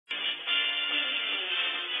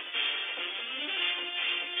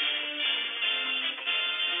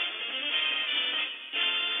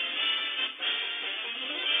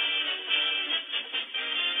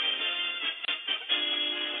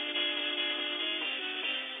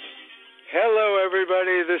Hello,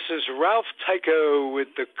 everybody. This is Ralph Tycho with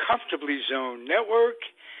the Comfortably Zone Network,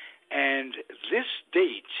 and this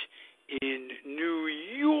date in New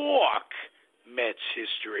York Mets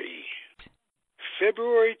history,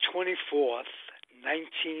 February 24th,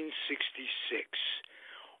 1966,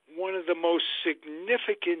 one of the most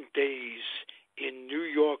significant days in New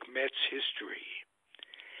York Mets history.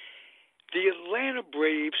 The Atlanta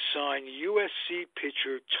Braves signed USC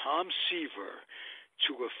pitcher Tom Seaver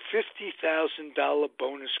to a $50,000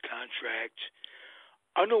 bonus contract,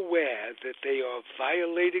 unaware that they are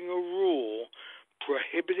violating a rule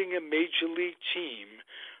prohibiting a major league team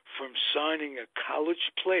from signing a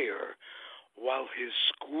college player while his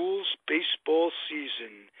school's baseball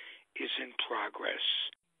season is in progress.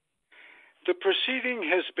 The proceeding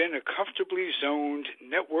has been a Comfortably Zoned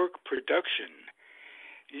network production.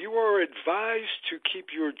 You are advised to keep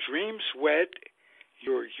your dreams wet,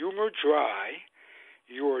 your humor dry,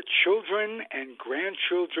 your children and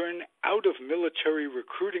grandchildren out of military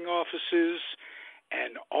recruiting offices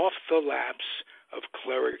and off the laps of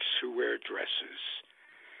clerics who wear dresses.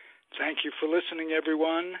 Thank you for listening,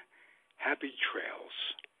 everyone. Happy trails.